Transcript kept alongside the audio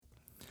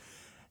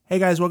Hey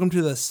guys, welcome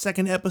to the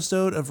second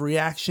episode of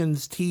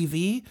Reactions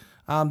TV.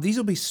 These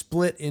will be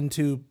split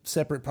into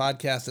separate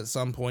podcasts at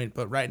some point,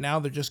 but right now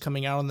they're just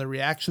coming out on the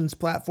Reactions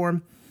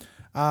platform.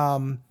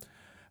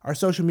 Our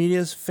social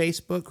medias,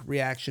 Facebook,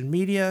 Reaction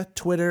Media,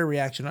 Twitter,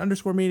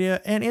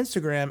 Reaction_Media, and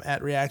Instagram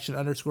at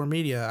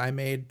Reaction_Media. I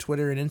made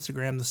Twitter and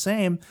Instagram the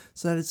same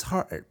so that it's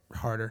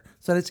harder,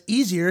 so that it's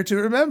easier to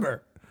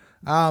remember.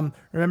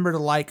 Remember to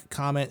like,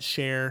 comment,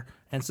 share,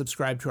 and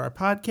subscribe to our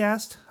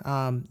podcast.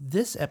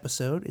 This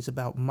episode is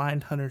about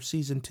Mindhunter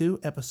Season 2,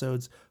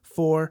 episodes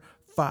 4,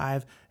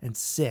 5, and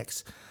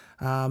 6.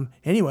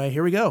 Anyway,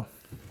 here we go.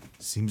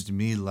 Seems to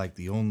me like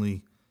the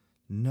only...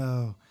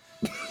 No.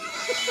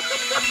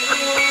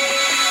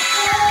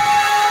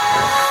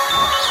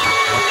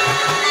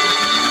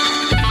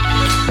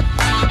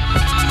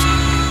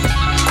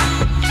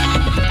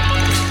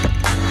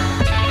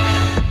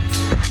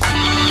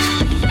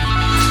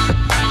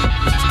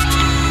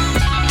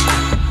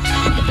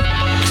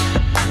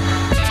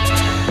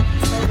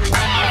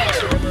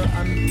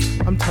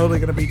 I'm totally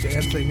going to be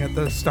dancing at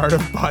the start of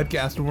the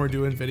podcast when we're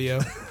doing video.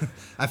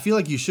 I feel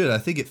like you should. I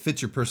think it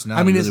fits your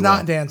personality. I mean, it's really not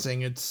well.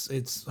 dancing.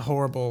 It's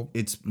horrible.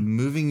 It's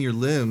moving your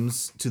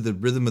limbs to the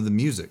rhythm of the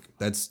music.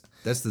 That's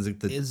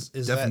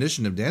the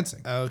definition of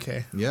dancing.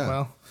 Okay. Yeah.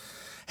 Well,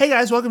 hey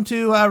guys, welcome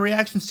to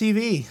Reactions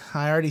TV.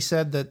 I already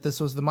said that this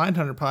was the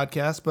Mindhunter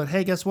podcast, but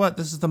hey, guess what?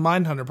 This is the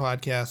Mindhunter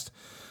podcast,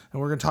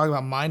 and we're going to talk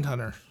about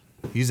Mindhunter.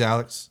 He's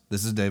Alex.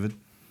 This is David.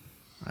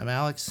 I'm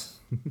Alex.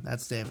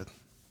 That's David.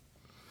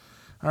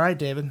 All right,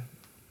 David.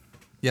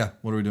 Yeah.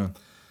 What are we doing?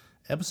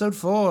 Episode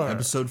 4.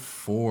 Episode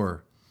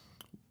 4.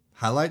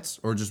 Highlights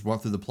or just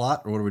walk through the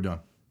plot, or what are we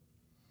doing?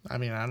 I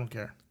mean, I don't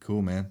care.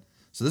 Cool, man.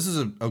 So this is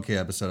an okay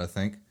episode, I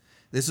think.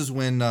 This is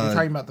when... You're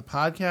talking about the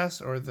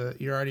podcast, or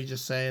you're already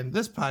just saying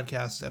this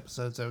podcast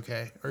episode's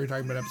okay? Or you're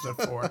talking about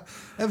episode 4?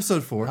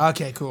 Episode 4.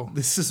 Okay, cool.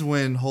 This is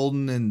when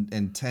Holden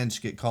and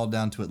Tench get called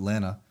down to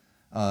Atlanta.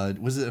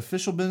 Was it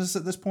official business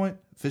at this point?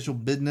 Official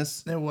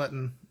business? It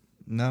wasn't.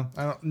 No?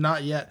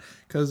 Not yet,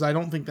 because I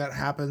don't think that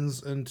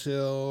happens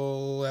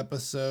until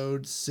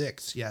episode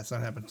 6. Yeah, it's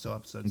not happening until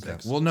episode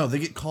 6. Well, no, they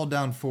get called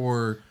down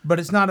for... But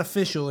it's not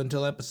official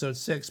until episode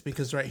 6,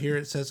 because right here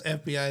it says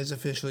FBI is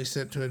officially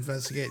sent to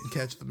investigate and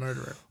catch the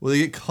murderer. Well, they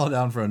get called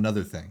down for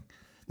another thing.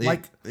 They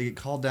get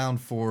called down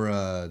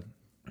for...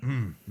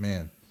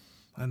 man.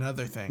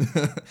 Another thing.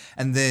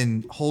 And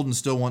then Holden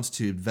still wants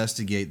to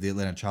investigate the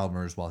Atlanta child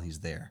murders while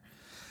he's there.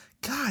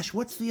 Gosh,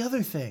 what's the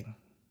other thing?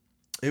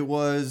 It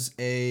was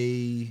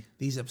a...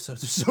 These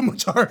episodes are so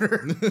much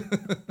harder.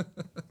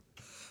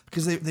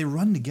 Because they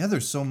run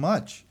together so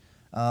much.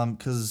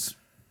 Because,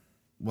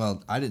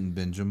 well, I didn't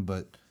binge them,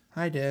 but...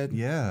 I did.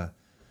 Yeah.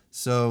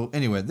 So,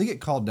 anyway, they get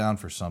called down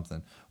for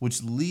something,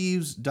 which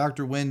leaves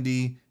Dr.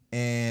 Wendy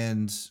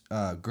and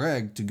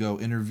Greg to go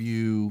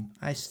interview...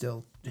 I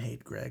still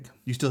hate Greg.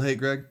 You still hate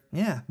Greg?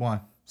 Yeah. Why?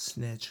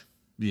 Snitch.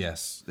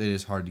 Yes, it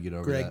is hard to get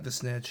over Greg that. the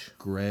Snitch.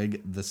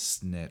 Greg the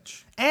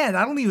Snitch. And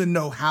I don't even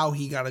know how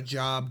he got a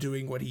job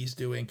doing what he's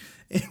doing.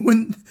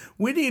 When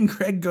Wendy and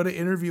Greg go to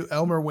interview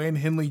Elmer Wayne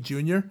Henley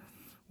Jr.,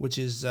 which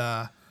is...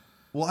 Well,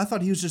 I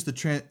thought he was just the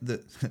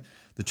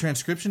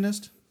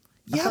transcriptionist.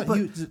 Yeah, but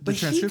he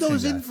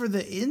goes guy. in for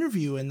the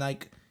interview and,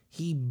 like,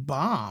 he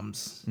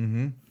bombs.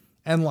 Mm-hmm.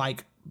 And,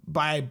 like,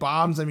 by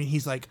bombs, I mean,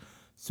 he's like,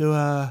 so...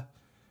 What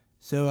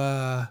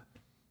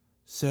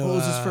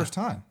was his first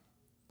time?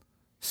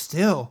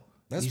 Still.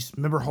 You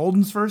remember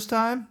Holden's first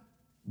time?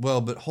 Well,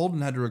 but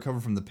Holden had to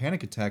recover from the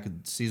panic attack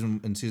in season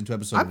 2,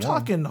 episode 1. I'm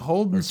talking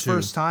Holden's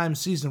first time,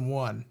 season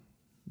 1.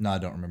 No, I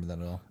don't remember that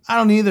at all. I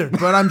don't either,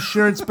 but I'm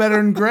sure it's better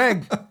than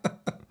Greg.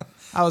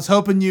 I was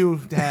hoping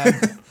you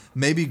had.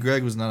 Maybe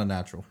Greg was not a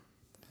natural.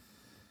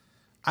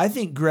 I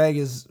think Greg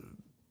is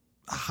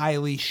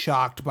highly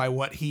shocked by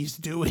what he's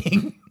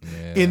doing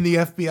in the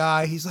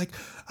FBI. He's like,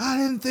 I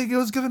didn't think it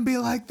was going to be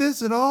like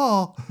this at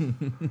all.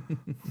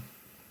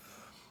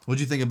 What'd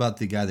you think about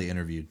the guy they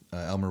interviewed,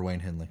 Elmer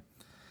Wayne Henley?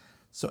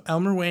 So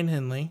Elmer Wayne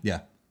Henley,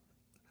 yeah,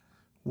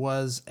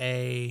 was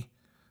a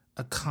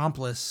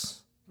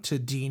accomplice to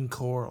Dean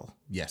Coral.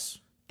 Yes,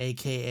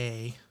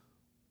 AKA.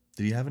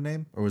 Did he have a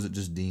name, or was it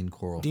just Dean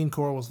Coral? Dean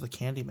Coral was the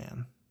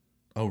Candyman.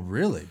 Oh,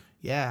 really?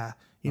 Yeah,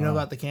 you know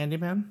about the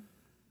Candyman?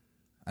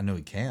 I know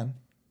he can.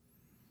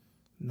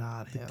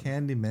 Not him.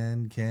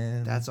 Candyman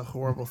can. That's a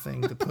horrible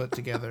thing to put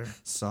together.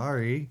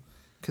 Sorry.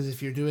 Because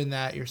if you're doing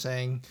that, you're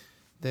saying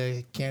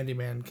the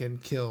Candyman can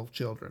kill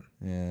children.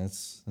 Yeah,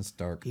 that's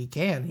dark. He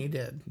can. He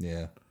did.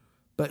 Yeah.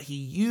 But he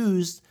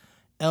used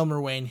Elmer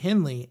Wayne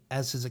Henley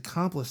as his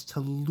accomplice to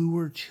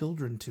lure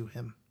children to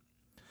him.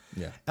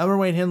 Yeah. Elmer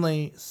Wayne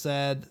Henley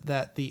said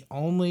that the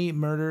only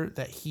murder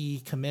that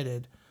he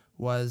committed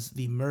was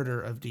the murder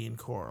of Dean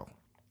Coral.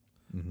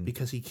 Mm-hmm.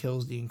 Because he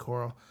kills Dean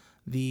Coral.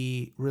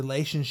 The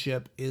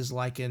relationship is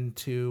likened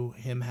to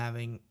him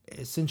having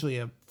essentially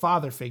a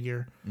father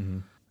figure. Mm-hmm.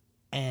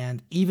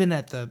 And even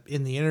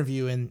in the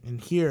interview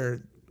in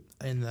here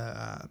in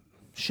the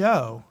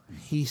show,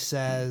 he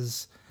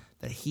says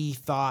that he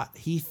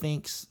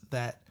thinks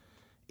that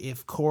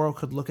if Coral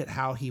could look at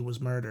how he was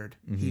murdered,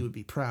 he would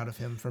be proud of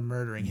him for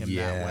murdering him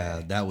that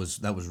way. that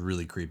was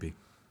really creepy.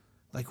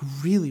 Like,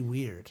 really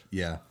weird.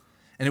 Yeah.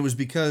 And it was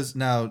because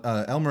now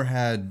Elmer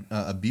had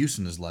abuse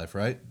in his life,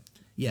 right?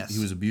 Yes.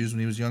 He was abused when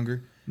he was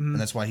younger, and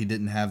that's why he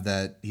didn't have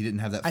that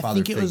father figure. I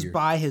think it was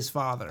by his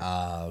father.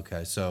 Ah,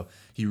 okay. So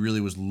he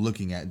really was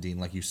looking at Dean,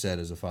 like you said,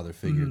 as a father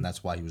figure, and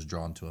that's why he was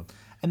drawn to him.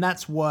 And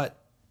that's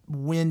what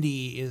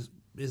Wendy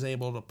is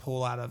able to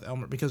pull out of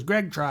Elmer, because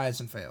Greg tries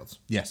and fails.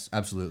 Yes,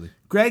 absolutely.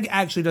 Greg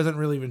actually doesn't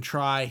really even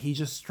try. He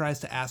just tries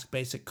to ask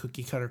basic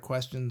cookie cutter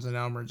questions, and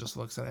Elmer just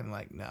looks at him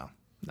like, no,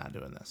 not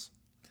doing this.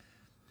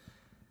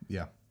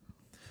 Yeah.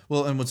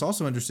 Well, and what's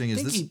also interesting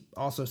is this. He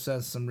also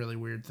says some really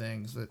weird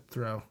things that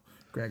throw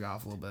Greg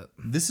off a little bit.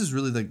 This is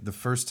really like the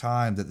first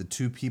time that the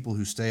two people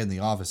who stay in the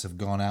office have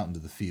gone out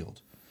into the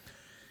field.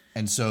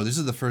 And so this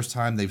is the first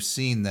time they've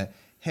seen that,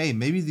 hey,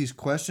 maybe these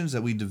questions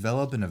that we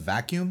develop in a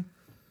vacuum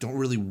don't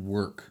really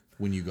work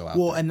when you go out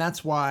there. And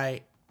that's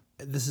why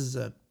this is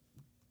a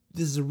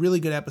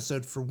really good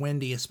episode for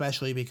Wendy,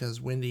 especially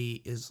because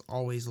Wendy is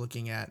always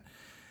looking at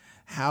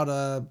how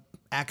to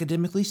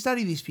academically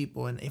study these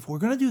people, and if we're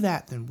going to do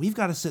that, then we've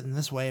got to sit in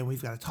this way and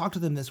we've got to talk to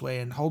them this way,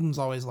 and Holden's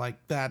always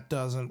like, that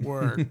doesn't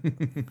work.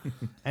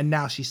 And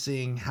now she's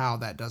seeing how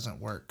that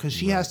doesn't work, because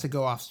she has to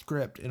go off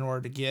script in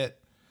order to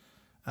get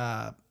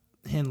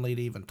Henley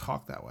to even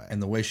talk that way. And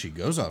the way she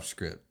goes off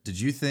script, did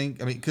you think,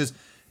 I mean, because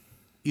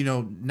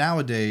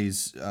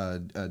nowadays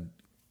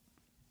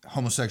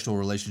homosexual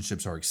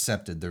relationships are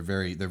accepted, they're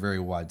very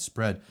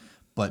widespread,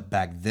 but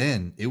back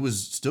then it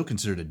was still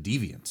considered a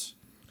deviance.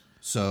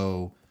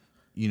 So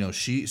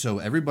so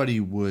everybody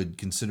would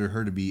consider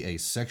her to be a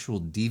sexual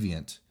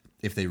deviant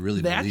if they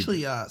really believed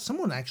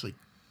it.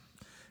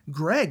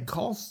 Greg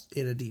calls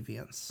it a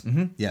deviance.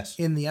 Mm-hmm. Yes.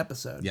 In the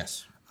episode.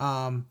 Yes.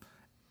 And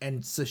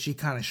so she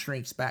kind of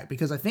shrinks back,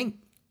 because I think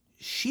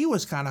she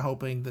was kind of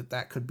hoping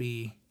that could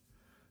be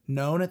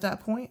known at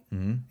that point.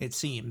 Mm-hmm. It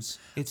seems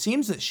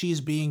that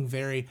she's being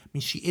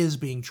she is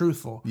being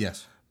truthful.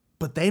 Yes.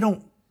 But they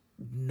don't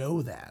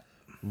know that.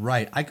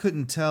 Right. I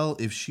couldn't tell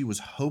if she was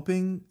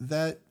hoping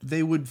that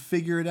they would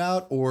figure it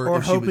out or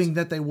if hoping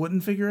that they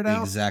wouldn't figure it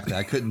out. Exactly.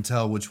 I couldn't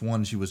tell which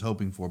one she was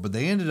hoping for, but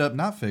they ended up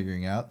not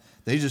figuring out.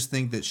 They just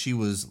think that she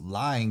was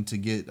lying to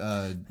get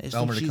Elmer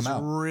to come out.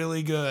 She's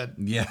really good.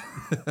 Yeah.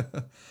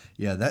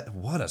 Yeah,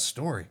 what a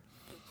story.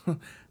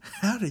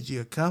 How did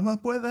you come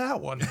up with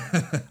that one?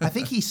 I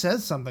think he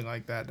says something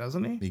like that,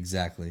 doesn't he?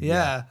 Exactly.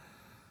 Yeah.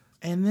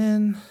 And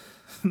then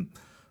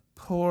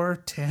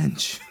poor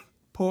Tench.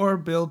 Poor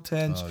Bill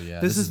Tench. Oh, yeah.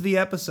 This is the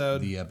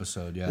episode. The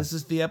episode, yeah. This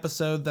is the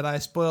episode that I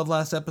spoiled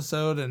last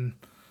episode and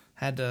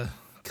had to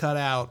cut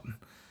out.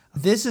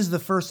 This is the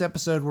first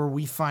episode where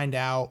we find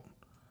out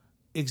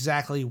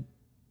exactly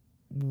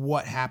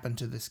what happened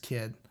to this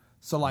kid.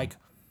 So, like,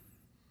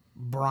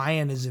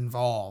 Brian is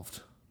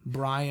involved.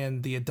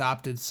 Brian, the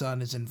adopted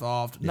son, is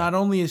involved. Yeah. Not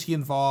only is he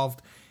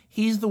involved,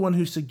 he's the one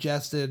who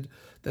suggested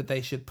that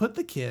they should put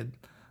the kid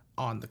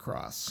on the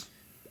cross.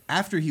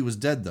 After he was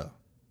dead, though.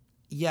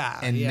 Yeah,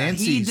 and yeah.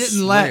 Nancy he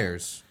didn't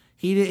swears.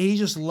 He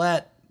just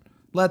let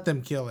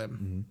them kill him.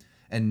 Mm-hmm.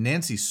 And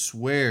Nancy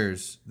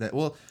swears that,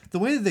 well, the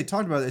way that they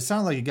talked about it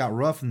sounded like it got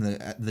rough, and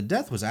the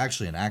death was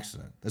actually an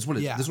accident. That's what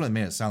it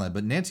made it sound like.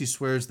 But Nancy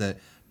swears that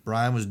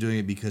Brian was doing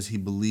it because he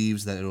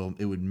believes that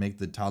it would make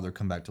the toddler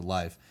come back to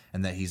life,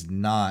 and that he's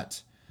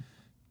not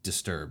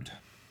disturbed.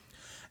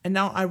 And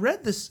now I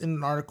read this in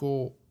an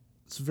article.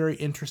 It's very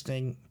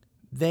interesting.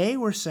 They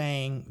were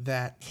saying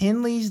that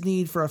Henley's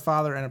need for a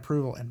father and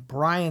approval and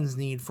Brian's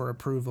need for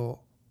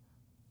approval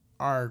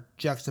are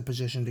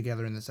juxtapositioned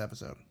together in this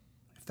episode,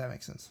 if that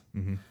makes sense.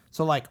 Mm-hmm.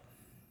 So, like,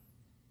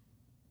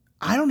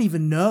 I don't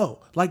even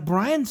know. Like,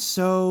 Brian's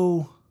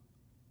so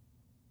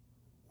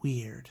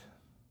weird.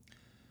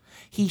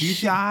 He's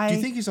shy. Do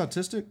you think he's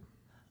autistic?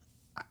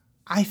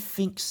 I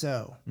think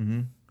so.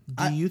 Mm-hmm.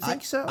 Do you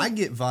think so? I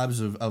get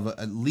vibes of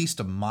at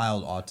least a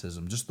mild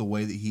autism, just the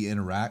way that he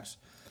interacts.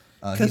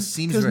 He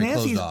seems very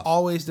Nancy's closed off.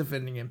 Always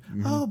defending him.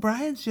 Mm-hmm. Oh,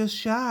 Brian's just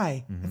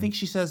shy. Mm-hmm. I think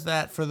she says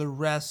that for the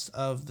rest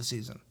of the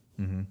season.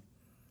 Mm-hmm.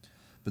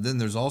 But then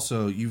there's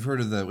also, you've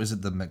heard of is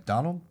it the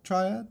McDonald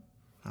triad?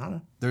 I don't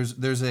know.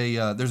 There's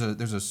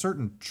a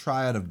certain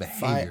triad of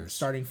behaviors.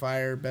 Starting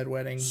fire,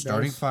 bedwetting.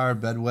 Fire,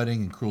 bedwetting,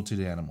 and cruelty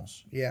to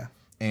animals. Yeah.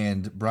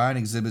 And Brian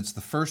exhibits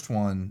the first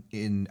one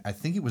in, I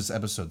think it was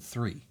episode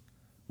 3,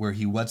 where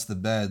he wets the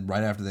bed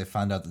right after they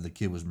find out that the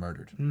kid was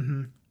murdered.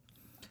 Mm-hmm.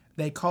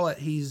 They call it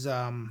he's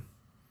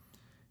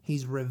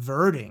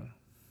reverting.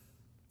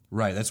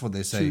 Right, that's what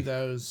they say. To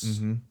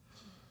those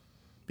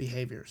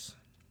behaviors.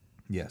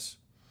 Yes.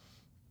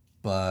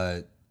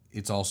 But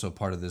it's also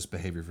part of this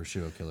behavior for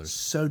serial killers.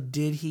 So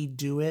did he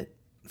do it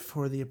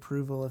for the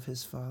approval of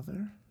his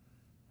father?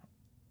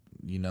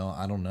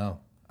 I don't know.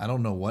 I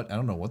don't know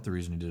what the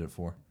reason he did it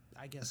for.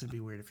 I guess it'd be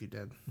weird if he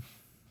did.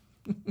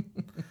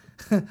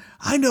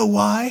 I know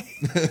why.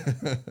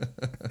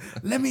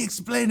 Let me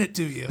explain it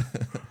to you.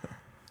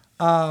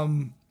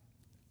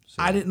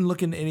 I didn't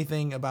look into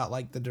anything about,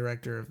 like, the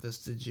director of this,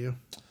 did you?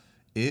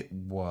 It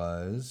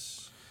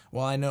was...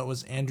 Well, I know it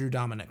was Andrew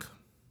Dominic.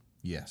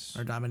 Yes.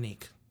 Or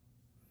Dominique.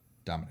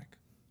 Dominic.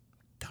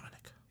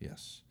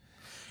 Yes.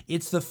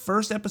 It's the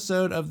first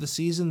episode of the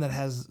season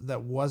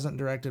that wasn't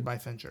directed by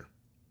Fincher.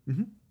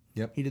 Mm-hmm.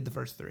 Yep. He did the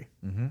first 3.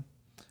 Mm-hmm.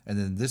 And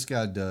then this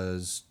guy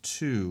does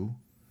 2.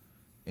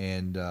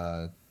 And,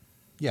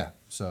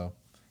 so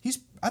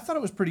I thought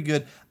it was pretty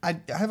good. I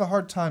have a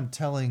hard time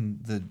telling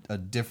a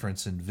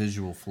difference in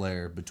visual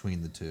flair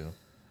between the two.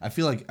 I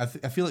feel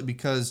like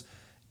because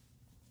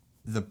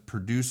the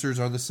producers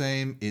are the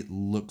same, it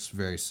looks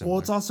very similar. Well,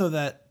 it's also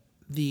that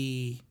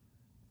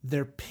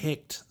they're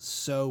picked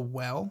so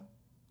well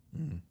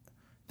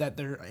that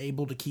they're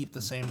able to keep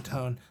the same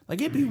tone.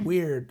 Like, it'd be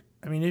weird.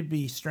 I mean, it'd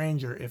be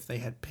stranger if they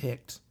had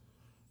picked,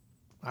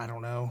 I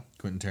don't know,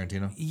 Quentin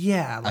Tarantino.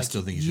 Yeah, like, I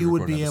still think you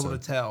would be able to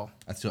tell.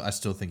 I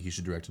still think he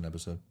should direct an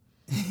episode.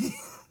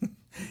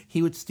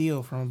 He would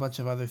steal from a bunch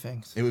of other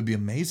things. It would be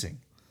amazing.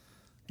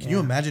 Can you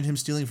imagine him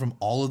stealing from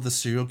all of the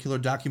serial killer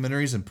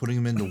documentaries and putting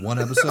them into one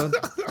episode?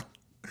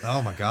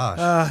 Oh my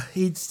gosh.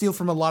 He'd steal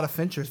from a lot of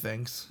Fincher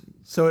things,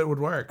 so it would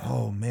work.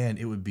 Oh man,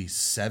 it would be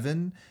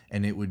Seven,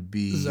 and it would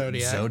be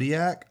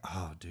Zodiac.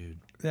 Oh, dude.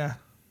 Yeah.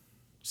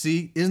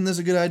 See, isn't this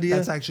a good idea?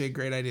 That's actually a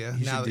great idea.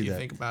 Now that you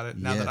think about it.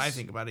 Now that I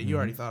think about it, you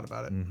already thought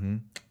about it. Mm-hmm.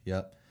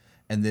 Yep.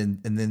 And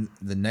then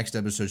the next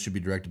episode should be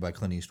directed by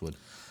Clint Eastwood.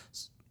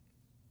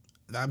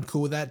 I'm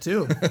cool with that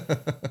too.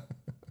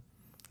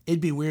 It'd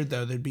be weird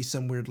though. There'd be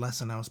some weird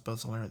lesson I was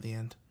supposed to learn at the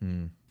end.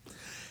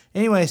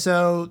 Anyway,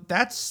 so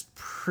that's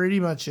pretty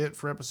much it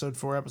for episode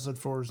 4. Episode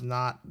 4 is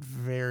not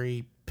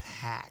very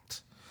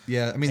packed.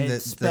 Yeah, I mean,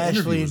 the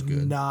interview was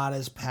good. Not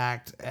as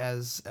packed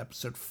as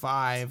episode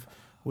 5,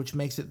 which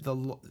makes it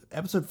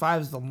episode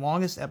 5 is the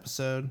longest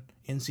episode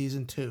in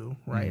season 2,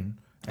 right?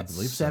 I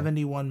believe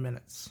 71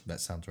 minutes. That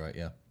sounds right.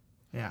 Yeah.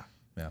 Yeah.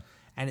 Yeah.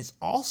 And it's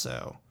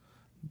also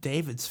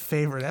David's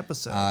favorite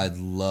episode. I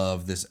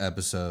love this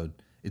episode.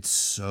 It's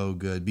so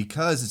good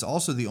because it's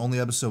also the only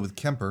episode with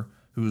Kemper,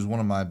 who is one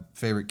of my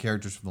favorite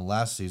characters from the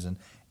last season,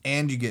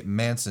 and you get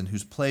Manson,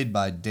 who's played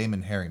by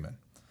Damon Harriman,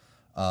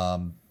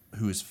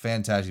 who is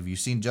fantastic. If you've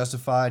seen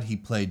Justified, he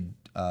played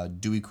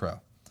Dewey Crow.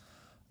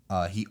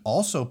 He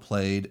also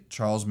played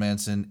Charles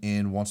Manson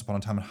in Once Upon a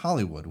Time in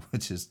Hollywood,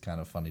 which is kind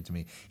of funny to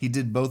me. He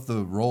did both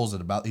the roles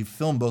he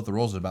filmed both the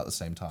roles at about the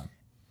same time.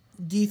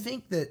 Do you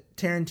think that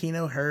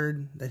Tarantino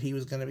heard that he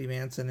was going to be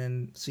Manson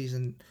in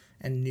season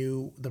and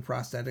knew the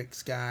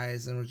prosthetics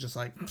guys and was just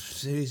like,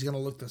 he's going to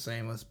look the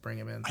same, let's bring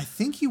him in? I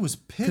think he was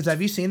picked. Because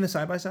have you seen the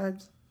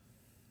side-by-sides?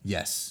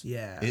 Yes.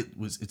 Yeah.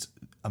 It's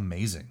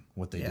amazing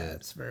what they did. Yeah,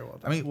 it's very well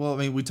done. I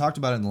mean, we talked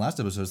about it in the last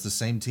episode. It's the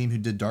same team who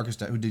did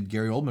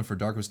Gary Oldman for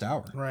Darkest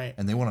Hour. Right.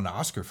 And they won an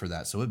Oscar for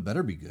that, so it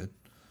better be good.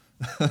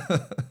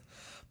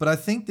 But I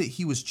think that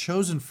he was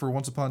chosen for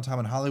Once Upon a Time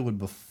in Hollywood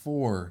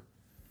before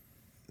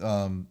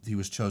he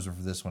was chosen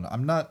for this one.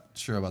 I'm not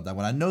sure about that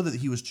one. I know that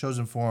he was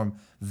chosen for him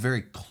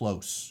very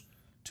close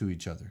to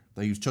each other.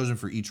 Like, he was chosen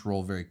for each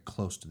role very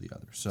close to the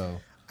other. So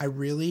I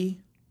really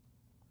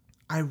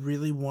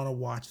want to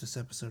watch this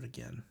episode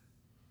again.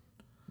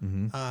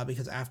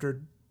 Because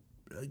after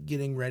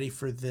getting ready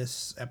for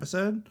this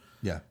episode,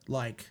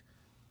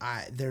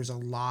 there's a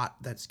lot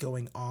that's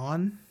going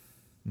on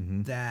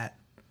that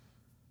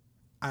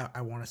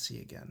I want to see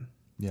again.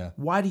 Yeah.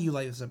 Why do you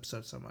like this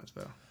episode so much,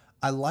 though?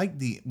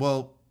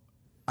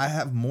 I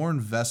have more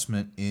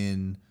investment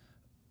in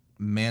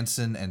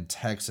Manson and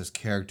Tex as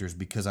characters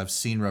because I've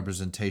seen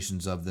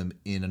representations of them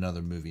in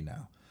another movie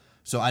now.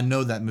 So I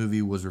know that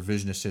movie was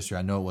revisionist history.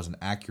 I know it wasn't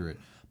accurate,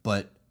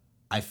 but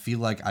I feel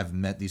like I've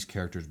met these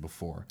characters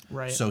before.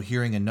 Right. So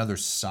hearing another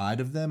side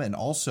of them, and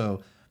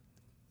also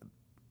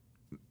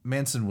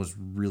Manson was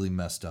really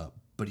messed up,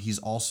 but he's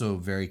also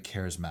very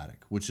charismatic,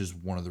 which is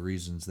one of the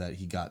reasons that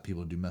he got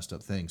people to do messed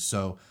up things.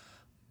 So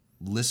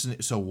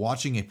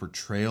watching a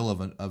portrayal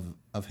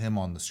of him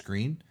on the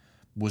screen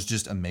was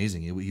just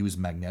amazing. He was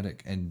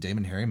magnetic, and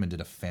Damon Harriman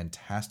did a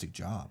fantastic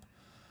job.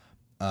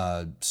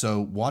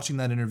 So watching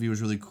that interview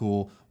was really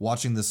cool.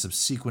 Watching the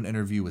subsequent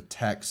interview with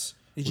Tex.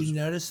 Did you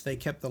notice they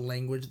kept the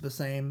language the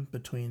same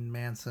between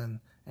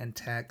Manson and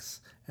Tex?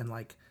 And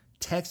like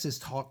Tex is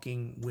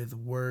talking with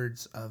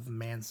words of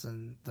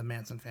Manson, the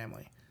Manson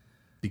family.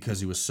 Because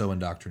he was so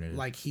indoctrinated.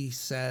 Like he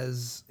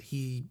says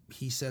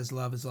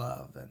love is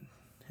love and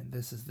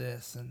this is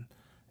this and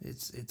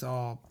it's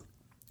all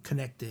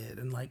connected,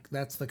 and like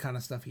that's the kind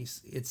of stuff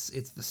it's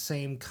the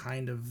same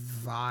kind of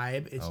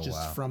vibe. It's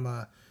just from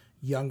a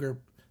younger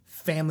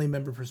family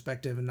member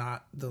perspective and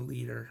not the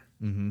leader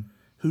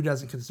who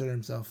doesn't consider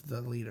himself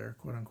the leader,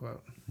 quote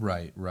unquote.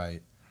 Right.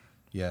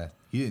 Yeah,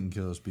 he didn't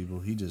kill those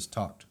people, he just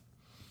talked.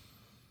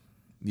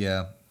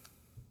 Yeah,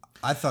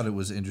 I thought it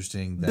was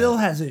interesting that Bill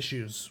has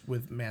issues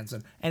with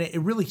Manson, and it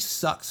really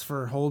sucks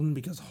for Holden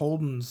because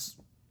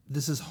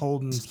this is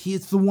Holden's.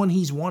 It's the one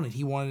he's wanted.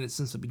 He wanted it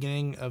since the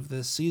beginning of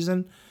this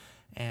season,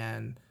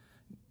 and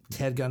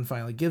Ted Gunn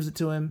finally gives it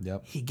to him.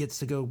 Yep. He gets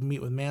to go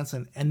meet with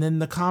Manson, and then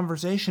the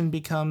conversation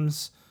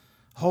becomes,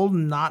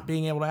 Holden not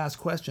being able to ask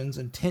questions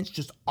and Tench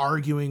just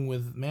arguing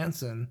with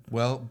Manson.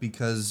 Well,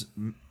 because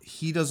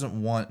he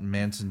doesn't want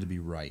Manson to be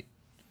right.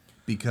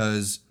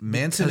 Because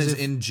Manson is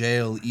in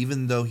jail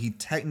even though he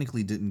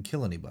technically didn't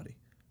kill anybody.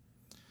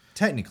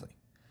 Technically.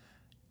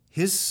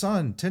 His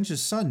son,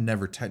 Tench's son,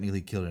 never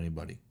technically killed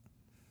anybody.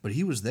 But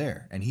he was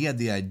there, and he had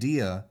the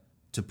idea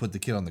to put the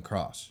kid on the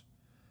cross.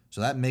 So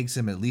that makes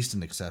him at least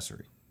an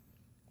accessory,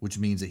 which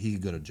means that he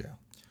could go to jail.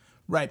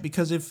 Right,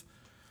 because if...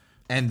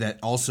 And that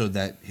also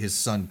that his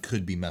son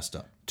could be messed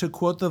up. To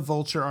quote the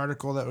Vulture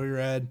article that we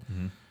read,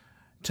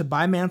 to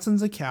buy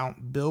Manson's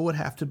account, Bill would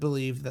have to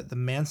believe that the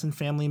Manson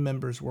family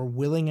members were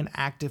willing and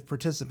active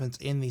participants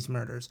in these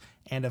murders.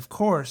 And of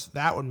course,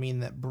 that would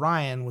mean that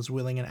Brian was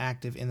willing and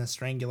active in the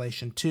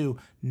strangulation too,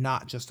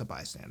 not just a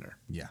bystander.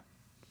 Yeah,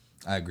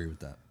 I agree with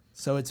that.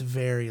 So it's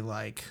very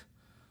like...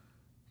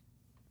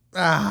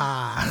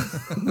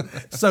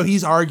 So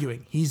he's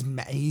arguing. He's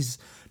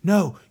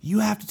no, you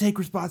have to take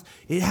response.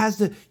 You have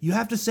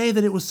to say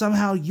that it was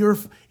somehow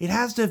it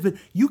has to have been,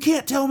 you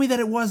can't tell me that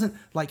it wasn't.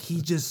 Like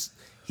it's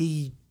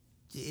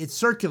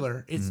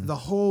circular. It's the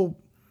whole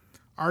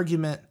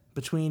argument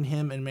between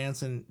him and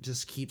Manson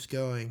just keeps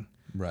going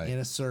in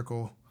a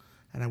circle.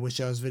 And I wish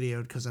I was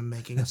videoed because I'm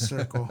making a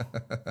circle.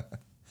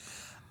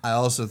 I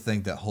also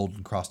think that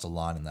Holden crossed a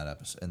line in that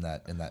episode, in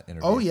that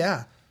interview. Oh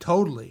yeah,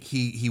 totally.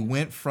 He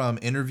went from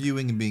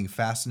interviewing and being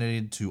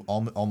fascinated to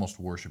almost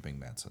worshiping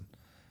Manson.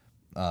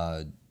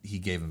 He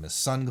gave him his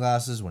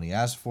sunglasses when he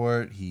asked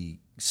for it. He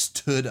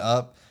stood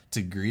up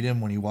to greet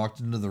him when he walked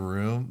into the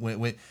room.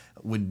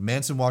 When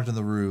Manson walked in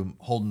the room,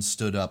 Holden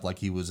stood up like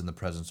he was in the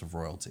presence of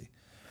royalty.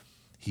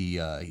 He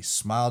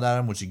smiled at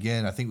him, which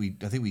again I think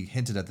we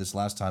hinted at this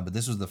last time, but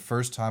this was the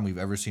first time we've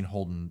ever seen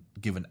Holden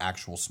give an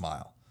actual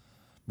smile.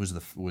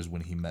 Was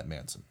when he met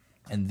Manson.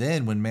 And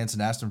then when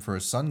Manson asked him for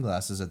his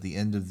sunglasses at the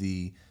end of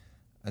the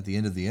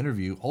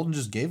interview, Holden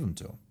just gave them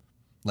to him.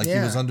 Like he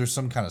was under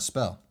some kind of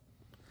spell.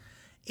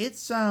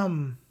 It's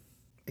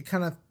it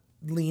kind of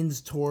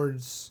leans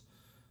towards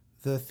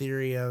the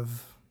theory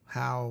of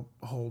how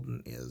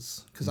Holden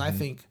is, because I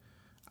think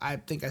I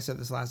said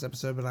this last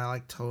episode, but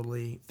I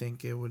totally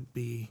think it would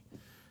be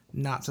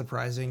not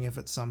surprising if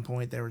at some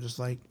point they were just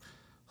like,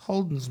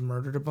 Holden's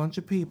murdered a bunch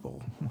of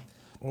people.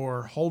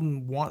 Or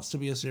Holden wants to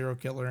be a serial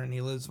killer and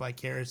he lives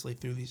vicariously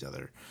through these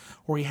other,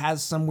 or he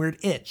has some weird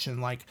itch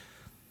and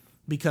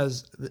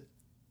because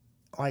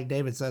like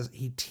David says,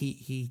 he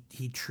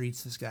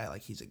treats this guy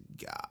like he's a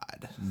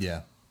god.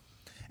 Yeah,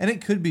 and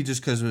it could be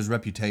just because of his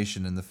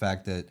reputation and the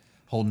fact that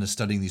Holden is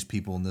studying these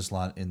people in this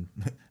line.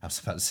 I was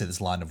about to say this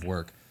line of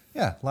work.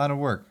 Yeah, line of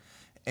work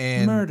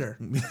and murder.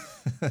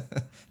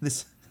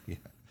 This.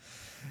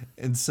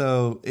 And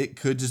so it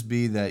could just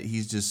be that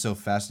he's just so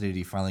fascinated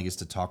he finally gets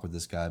to talk with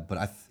this guy.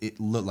 But it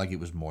looked like it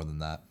was more than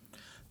that.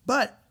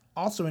 But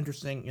also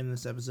interesting in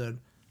this episode,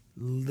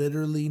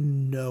 literally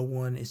no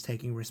one is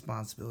taking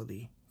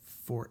responsibility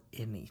for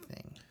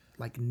anything.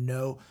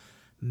 No,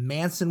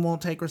 Manson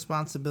won't take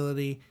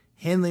responsibility.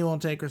 Henley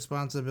won't take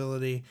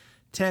responsibility.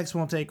 Tex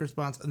won't take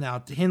responsibility.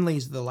 Now,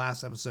 Henley's the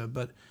last episode,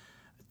 but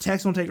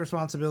Tex won't take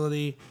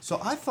responsibility. So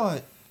I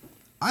thought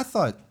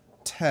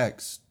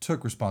Tex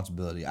took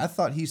responsibility. I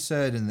thought he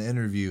said in the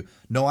interview,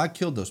 no, I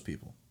killed those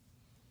people.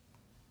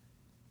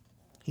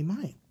 He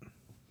might.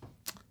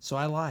 So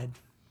I lied.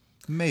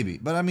 Maybe.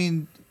 But I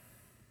mean,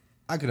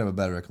 I could have a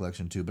better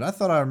recollection too. But I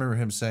thought I remember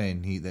him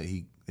saying that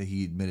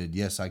he admitted,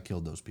 yes, I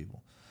killed those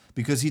people.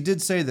 Because he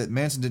did say that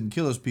Manson didn't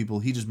kill those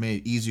people. He just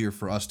made it easier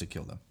for us to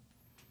kill them.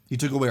 He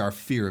took away our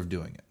fear of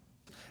doing it.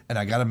 And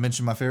I got to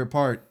mention my favorite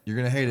part. You're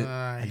going to hate it.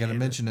 I got to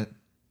mention it.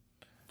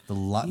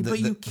 But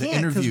you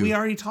can't because we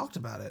already talked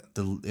about it.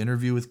 The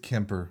interview with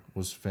Kemper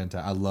was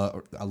fantastic.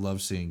 I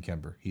love seeing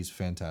Kemper. He's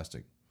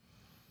fantastic.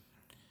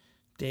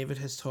 David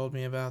has told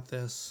me about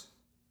this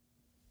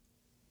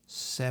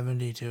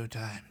 72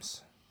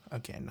 times.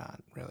 Okay,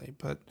 not really,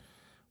 but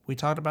we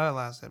talked about it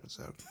last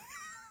episode.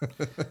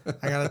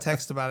 I got a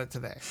text about it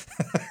today.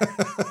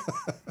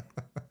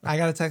 I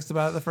got a text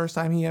about it the first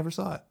time he ever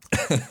saw it.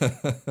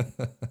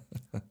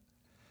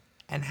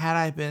 And had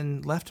I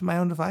been left to my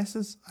own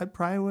devices, I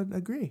probably would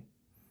agree.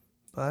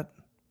 But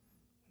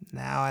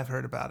now I've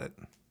heard about it.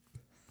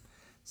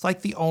 It's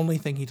like the only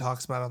thing he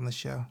talks about on the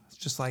show. It's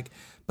just like,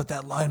 but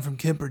that line from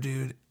Kemper,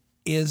 dude,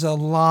 is a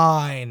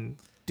line.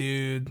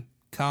 Dude,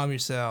 calm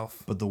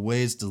yourself. But the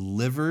way it's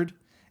delivered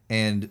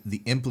and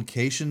the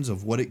implications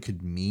of what it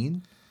could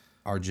mean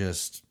are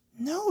just...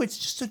 No, it's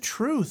just a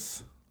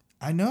truth.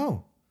 I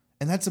know.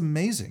 And that's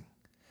amazing.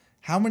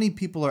 How many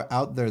people are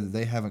out there that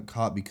they haven't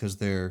caught because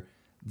their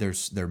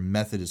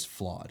method is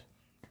flawed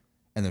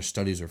and their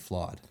studies are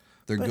flawed?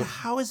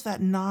 How is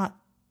that not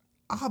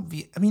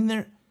obvious? I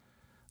mean,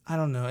 I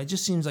don't know. It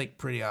just seems like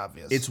pretty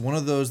obvious. It's one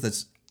of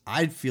those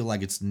I feel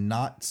like it's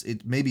not,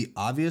 it may be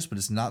obvious, but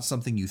it's not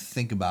something you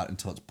think about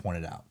until it's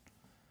pointed out.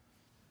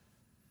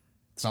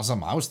 It's not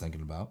something I was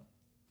thinking about.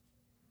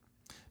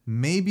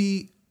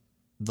 Maybe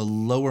the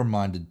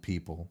lower-minded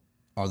people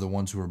are the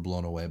ones who are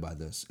blown away by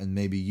this, and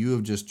maybe you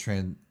have just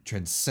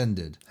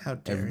transcended. How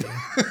dare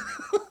you?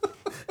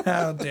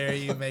 How dare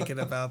you make it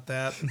about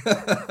that?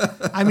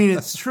 I mean,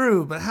 it's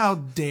true, but how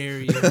dare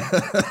you?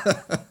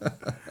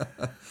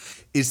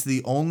 It's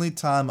the only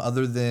time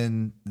other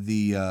than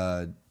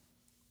the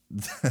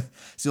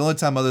it's the only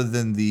time other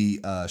than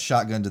the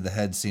shotgun to the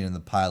head scene in the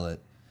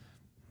pilot,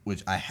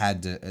 which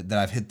that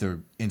I've hit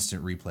the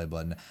instant replay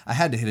button. I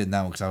had to hit it in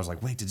that one because I was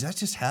like, wait, did that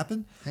just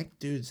happen? That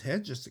dude's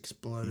head just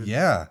exploded.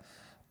 Yeah.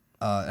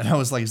 And I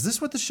was like, is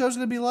this what the show's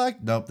going to be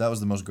like? Nope, that was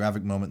the most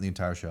graphic moment in the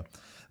entire show.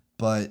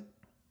 But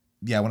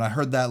yeah, when I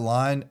heard that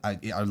line, I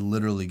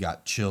literally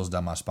got chills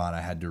down my spine.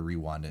 I had to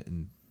rewind it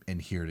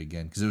and hear it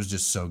again because it was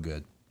just so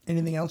good.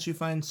 Anything else you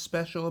find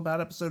special about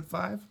episode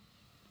 5?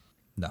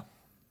 No.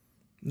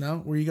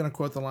 No? Were you going to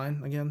quote the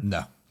line again?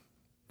 No.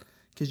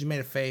 Because you made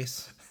a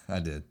face.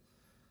 I did.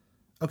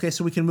 Okay,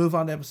 so we can move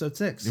on to episode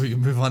 6. We can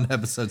move on to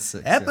episode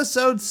 6.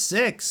 Episode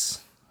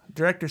 6.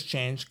 Director's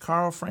change.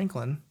 Carl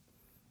Franklin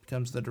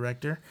becomes the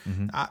director.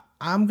 Mm-hmm.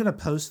 I'm going to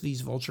post these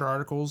Vulture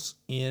articles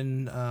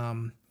in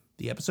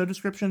the episode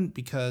description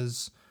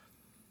because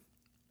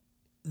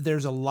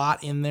there's a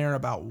lot in there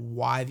about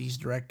why these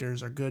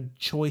directors are good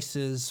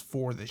choices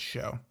for this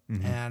show.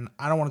 Mm-hmm. And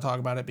I don't want to talk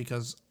about it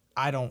because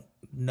I don't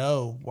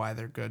know why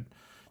they're good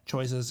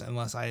choices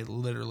unless I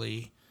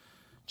literally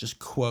just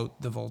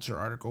quote the Vulture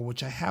article,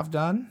 which I have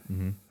done,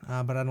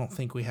 mm-hmm. But I don't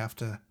think we have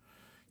to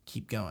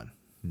keep going.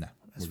 No,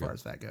 as far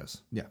as that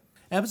goes. Yeah.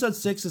 Episode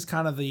 6 is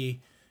kind of the,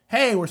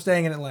 hey, we're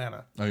staying in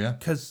Atlanta. Oh, yeah?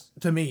 Because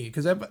it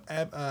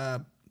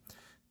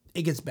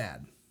gets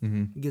bad.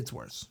 Mm-hmm. It gets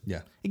worse.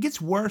 Yeah. It gets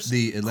worse.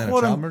 The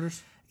Atlanta child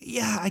murders?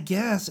 Yeah, I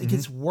guess. It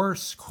gets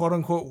worse, quote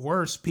unquote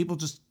worse. People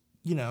just,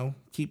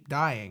 keep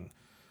dying.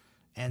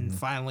 And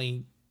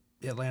finally,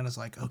 Atlanta's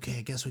like, okay,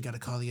 I guess we got to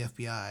call the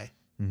FBI.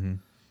 Mm-hmm.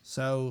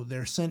 So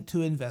they're sent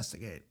to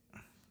investigate.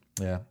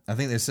 Yeah. I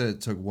think they said it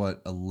took,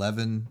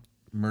 11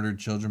 murdered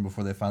children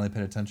before they finally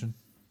paid attention?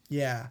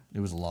 Yeah. It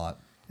was a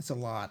lot. It's a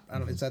lot. I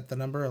don't. Is that the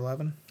number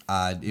 11?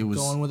 It was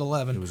going with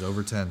 11. It was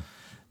over 10.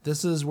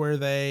 This is where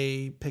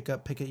they pick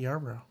up Pickett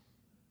Yarbrough.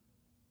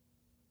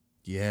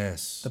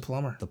 Yes. The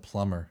plumber.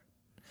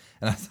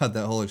 And I thought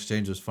that whole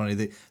exchange was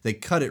funny. They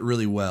cut it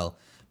really well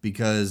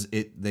because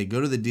they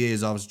go to the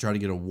DA's office to try to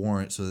get a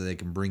warrant so that they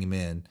can bring him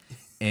in.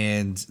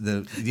 And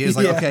the DA's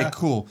like, okay,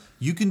 cool.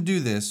 You can do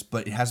this,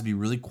 but it has to be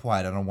really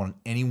quiet. I don't want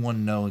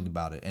anyone knowing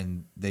about it.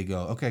 And they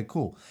go, okay,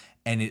 cool.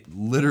 And it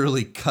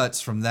literally cuts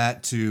from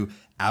that to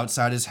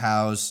outside his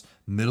house,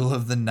 middle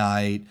of the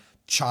night,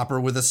 chopper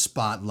with a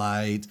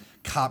spotlight,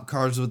 cop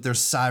cars with their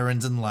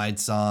sirens and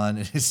lights on.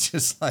 And it's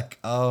just like,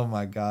 oh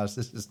my gosh,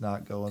 this is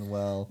not going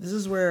well. This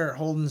is where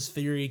Holden's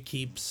theory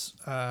keeps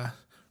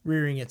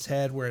rearing its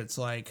head, where it's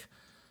like,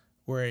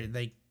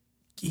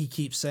 he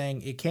keeps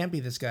saying it can't be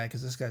this guy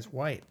because this guy's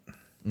white.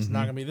 It's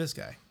not gonna be this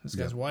guy. This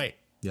guy's white.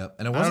 Yep.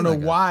 And it wasn't. I don't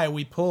know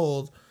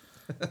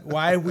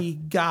why we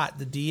got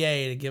the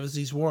DA to give us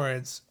these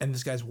warrants, and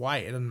this guy's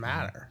white. It doesn't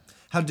matter.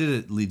 How did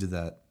it lead to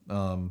that?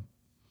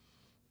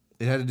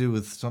 It had to do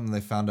with something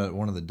they found out at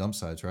one of the dump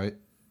sites, right?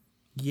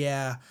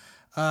 Yeah.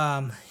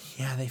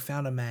 They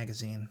found a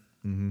magazine.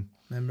 Mm-hmm.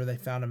 Remember, they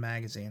found a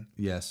magazine.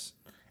 Yes.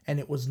 And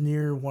it was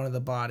near one of the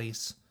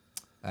bodies.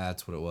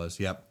 That's what it was.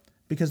 Yep.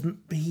 Because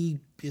he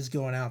is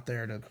going out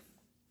there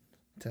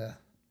to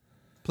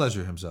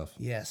pleasure himself.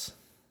 Yes.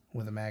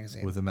 With a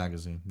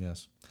magazine.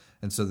 Yes.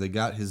 And so they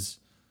got his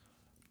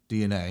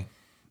DNA,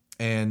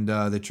 and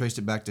they traced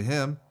it back to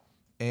him.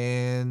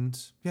 And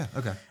yeah,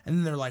 okay. And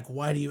then they're like,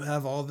 "Why do you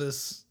have all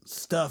this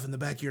stuff in the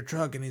back of your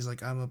truck?" And he's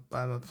like, "I'm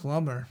a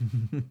plumber."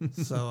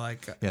 So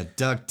like,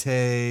 duct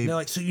tape. They're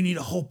like, "So you need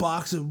a whole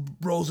box of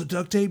rolls of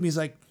duct tape?" And he's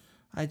like,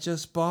 "I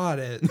just bought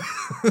it."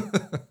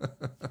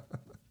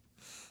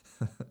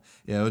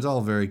 Yeah, it was all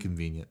very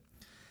convenient.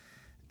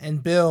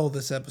 And Bill,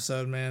 this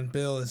episode, man,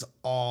 Bill is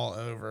all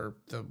over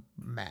the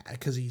mat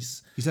because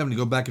he's having to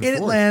go back and forth in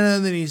forth. Atlanta,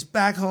 and then he's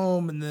back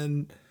home, and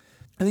then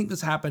I think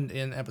this happened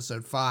in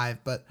episode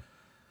 5, but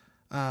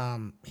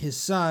his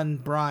son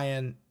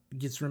Brian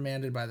gets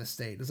remanded by the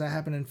state. Does that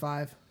happen in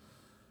 5?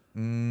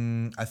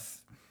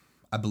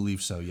 I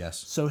believe so.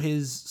 Yes. So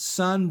his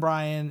son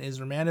Brian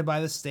is remanded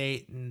by the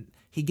state, and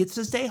he gets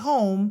to stay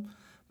home,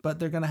 but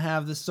they're gonna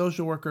have the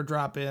social worker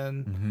drop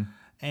in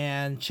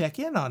and check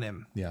in on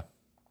him. Yeah.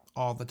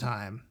 All the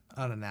time,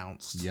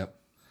 unannounced. Yep.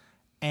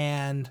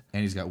 And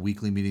he's got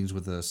weekly meetings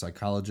with a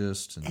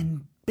psychologist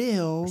and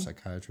Bill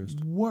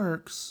psychiatrist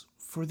works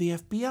for the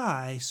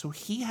FBI, so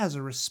he has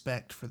a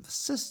respect for the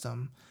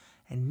system,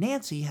 and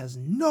Nancy has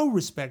no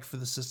respect for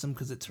the system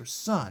because it's her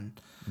son.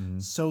 Mm-hmm.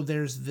 So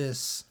there's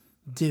this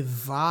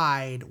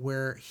divide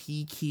where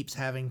he keeps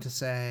having to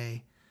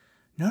say,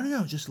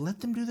 no, just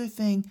let them do their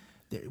thing.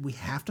 We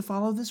have to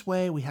follow this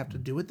way. We have to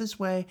do it this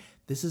way.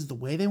 This is the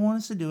way they want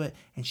us to do it.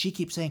 And she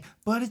keeps saying,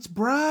 but it's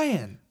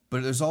Brian.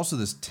 But there's also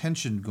this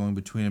tension going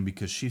between them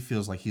because she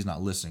feels like he's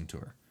not listening to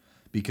her.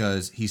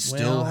 Because he's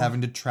still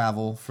having to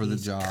travel for the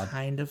job.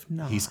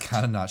 He's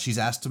kind of not. She's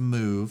asked to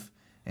move,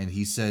 and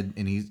he said,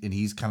 and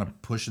he's kind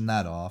of pushing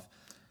that off.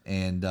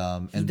 And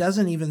he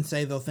doesn't even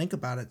say they'll think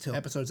about it till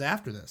episodes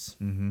after this.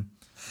 Mm-hmm.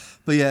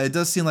 But yeah, it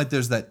does seem like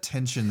there's that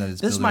tension that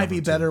is. This might be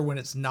better when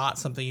it's not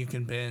something you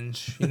can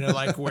binge. You know,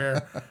 like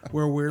where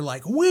we're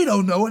like, we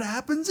don't know what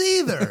happens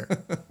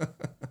either.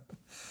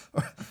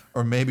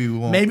 Or maybe we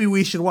won't. Maybe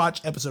we should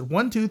watch episode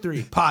 1, 2,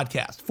 3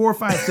 podcast, 4,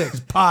 5, 6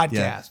 podcast.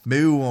 Yeah,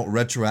 maybe we won't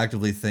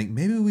retroactively think.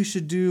 Maybe we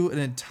should do an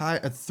entire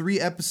 3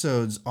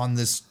 episodes on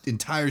this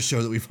entire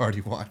show that we've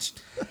already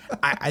watched.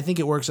 I think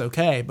it works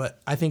okay,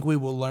 but I think we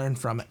will learn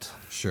from it.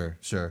 Sure.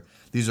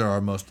 These are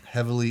our most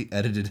heavily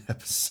edited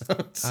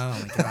episodes.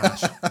 Oh my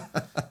gosh,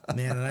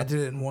 man! And I did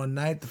it in one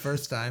night the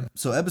first time.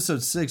 So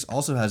episode 6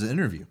 also has an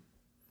interview.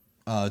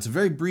 It's a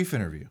very brief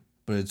interview.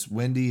 But it's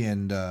Wendy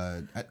and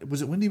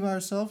was it Wendy by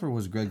herself or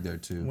was Greg there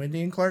too?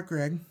 Wendy and Clark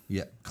Gregg.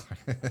 Yeah,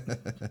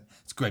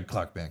 it's Greg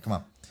Clark, man. Come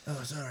on.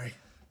 Oh, sorry.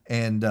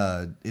 And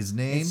his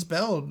name. It's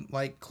spelled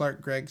like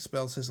Clark Gregg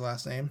spells his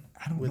last name.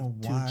 I don't know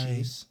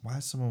why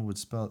someone would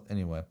spell it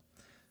anyway.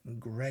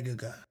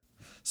 Gregiga.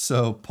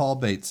 So Paul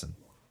Bateson.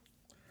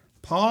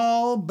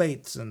 Paul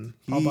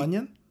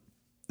Bunyan.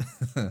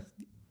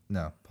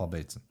 No, Paul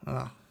Bateson.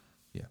 Oh.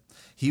 Yeah,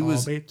 he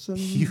was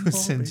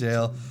in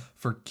jail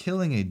for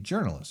killing a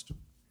journalist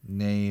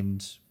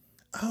named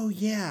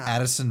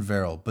Addison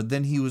Verrill. But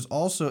then he was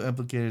also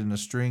implicated in a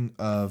string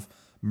of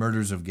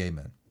murders of gay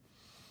men.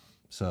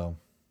 So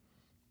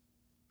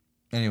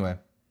anyway,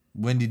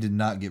 Wendy did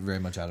not get very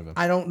much out of him.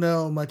 I don't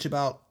know much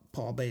about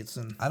Paul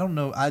Bateson. I don't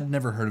know. I'd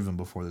never heard of him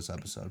before this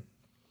episode.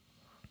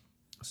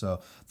 So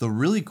the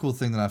really cool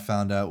thing that I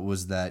found out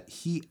was that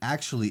he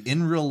actually,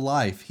 in real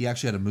life, he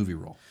actually had a movie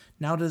role.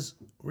 Now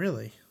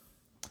really?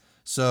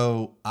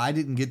 So I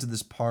didn't get to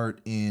this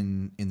part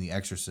in The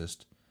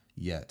Exorcist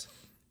yet.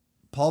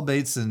 Paul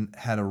Bateson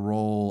had a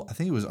role. I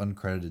think he was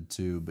uncredited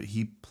too, but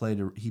he played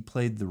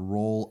the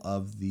role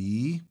of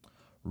the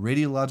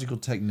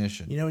radiological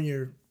technician. You know, when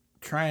you're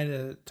trying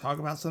to talk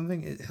about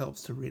something, it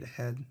helps to read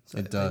ahead. So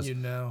it does. You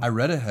know. I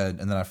read ahead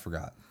and then I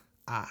forgot.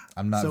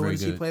 I'm not very good. So what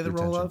does he play the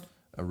role of?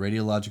 A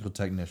radiological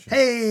technician.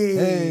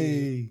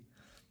 Hey.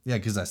 Yeah,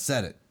 because I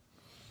said it.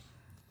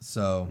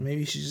 So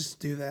maybe you should just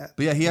do that.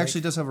 But yeah, he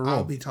actually does have a role.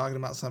 I'll be talking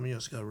about something. You'll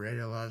just go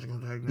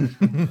radiological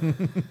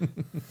technician.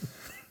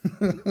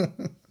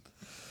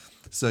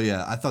 So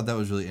yeah, I thought that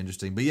was really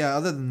interesting. But yeah,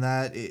 other than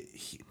that,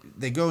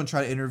 they go and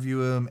try to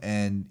interview him,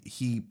 and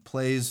he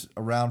plays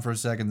around for a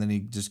second. Then he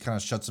just kind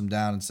of shuts him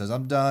down and says,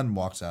 "I'm done," and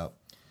walks out.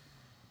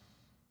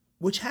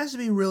 Which has to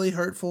be really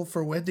hurtful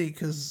for Wendy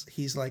because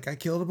he's like, "I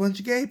killed a bunch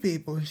of gay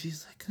people," and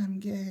she's like, "I'm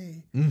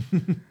gay."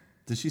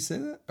 Did she say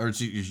that? Or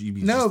she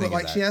be no, just but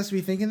like that? she has to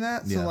be thinking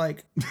that. Yeah. So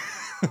like,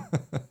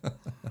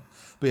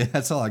 but yeah,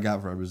 that's all I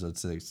got for episode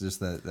 6.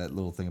 Just that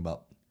little thing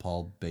about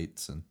Paul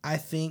Bateson. I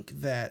think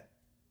that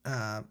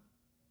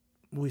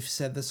we've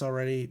said this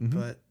already,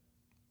 but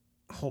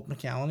Holt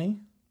McCallany,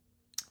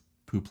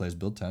 who plays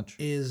Bill Tench,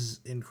 is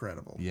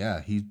incredible.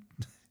 Yeah, he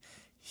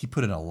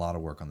put in a lot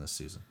of work on this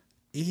season.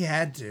 He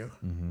had to.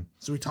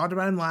 So we talked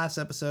about him last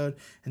episode,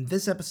 and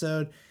this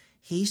episode,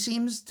 he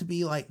seems to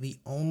be like the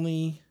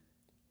only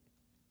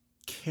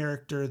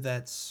character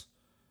that's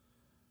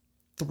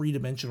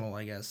 3-dimensional,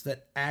 I guess,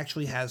 that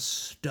actually has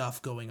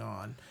stuff going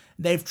on.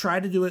 They've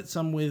tried to do it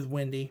some with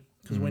Wendy,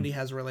 because Wendy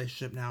has a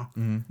relationship now.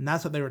 And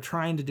that's what they were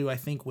trying to do, I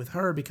think, with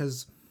her,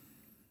 because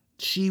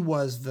she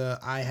was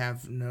I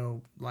have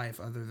no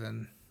life other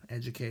than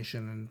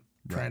education and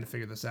trying to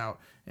figure this out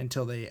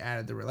until they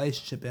added the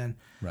relationship in.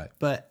 Right.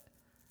 But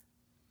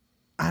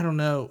I don't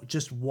know,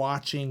 just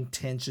watching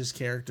Tench's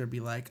character be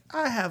like,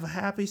 I have a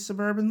happy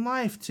suburban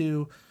life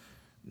to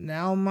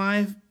now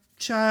my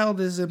child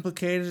is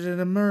implicated in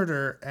a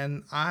murder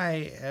and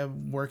I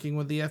am working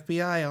with the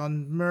FBI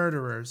on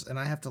murderers and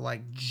I have to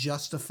like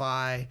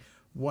justify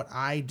what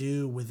I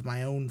do with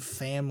my own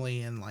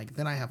family and like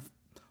then I have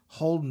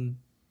Holden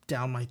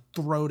down my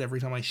throat every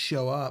time I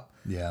show up.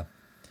 Yeah.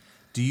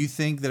 Do you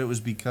think that it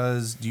was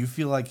because do you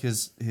feel like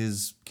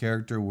his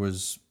character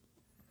was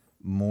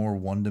more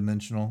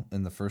one-dimensional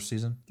in the first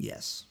season?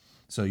 Yes.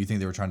 So you think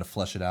they were trying to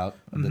flesh it out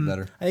a bit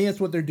better? I think that's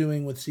what they're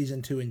doing with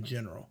season 2 in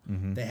general.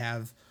 They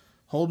have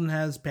Holden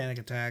has panic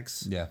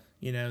attacks. Yeah.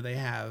 You know, they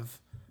have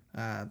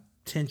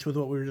Tench with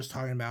what we were just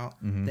talking about.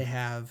 They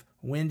have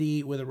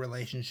Wendy with a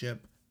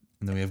relationship.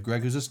 And then we have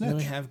Greg who's a snitch. And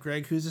then we have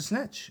Greg who's a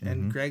snitch.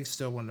 And Greg's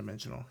still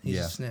one-dimensional. He's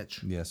a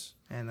snitch. Yes.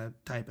 And a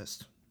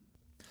typist.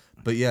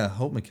 But yeah,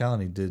 Holt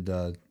McCallany did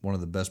one of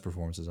the best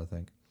performances, I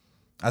think.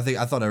 I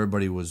thought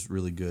everybody was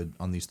really good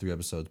on these 3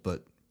 episodes,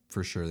 but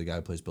for sure the guy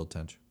who plays Bill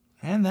Tench.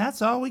 And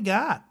that's all we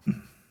got.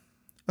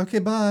 Okay,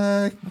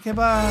 bye. Okay,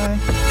 bye.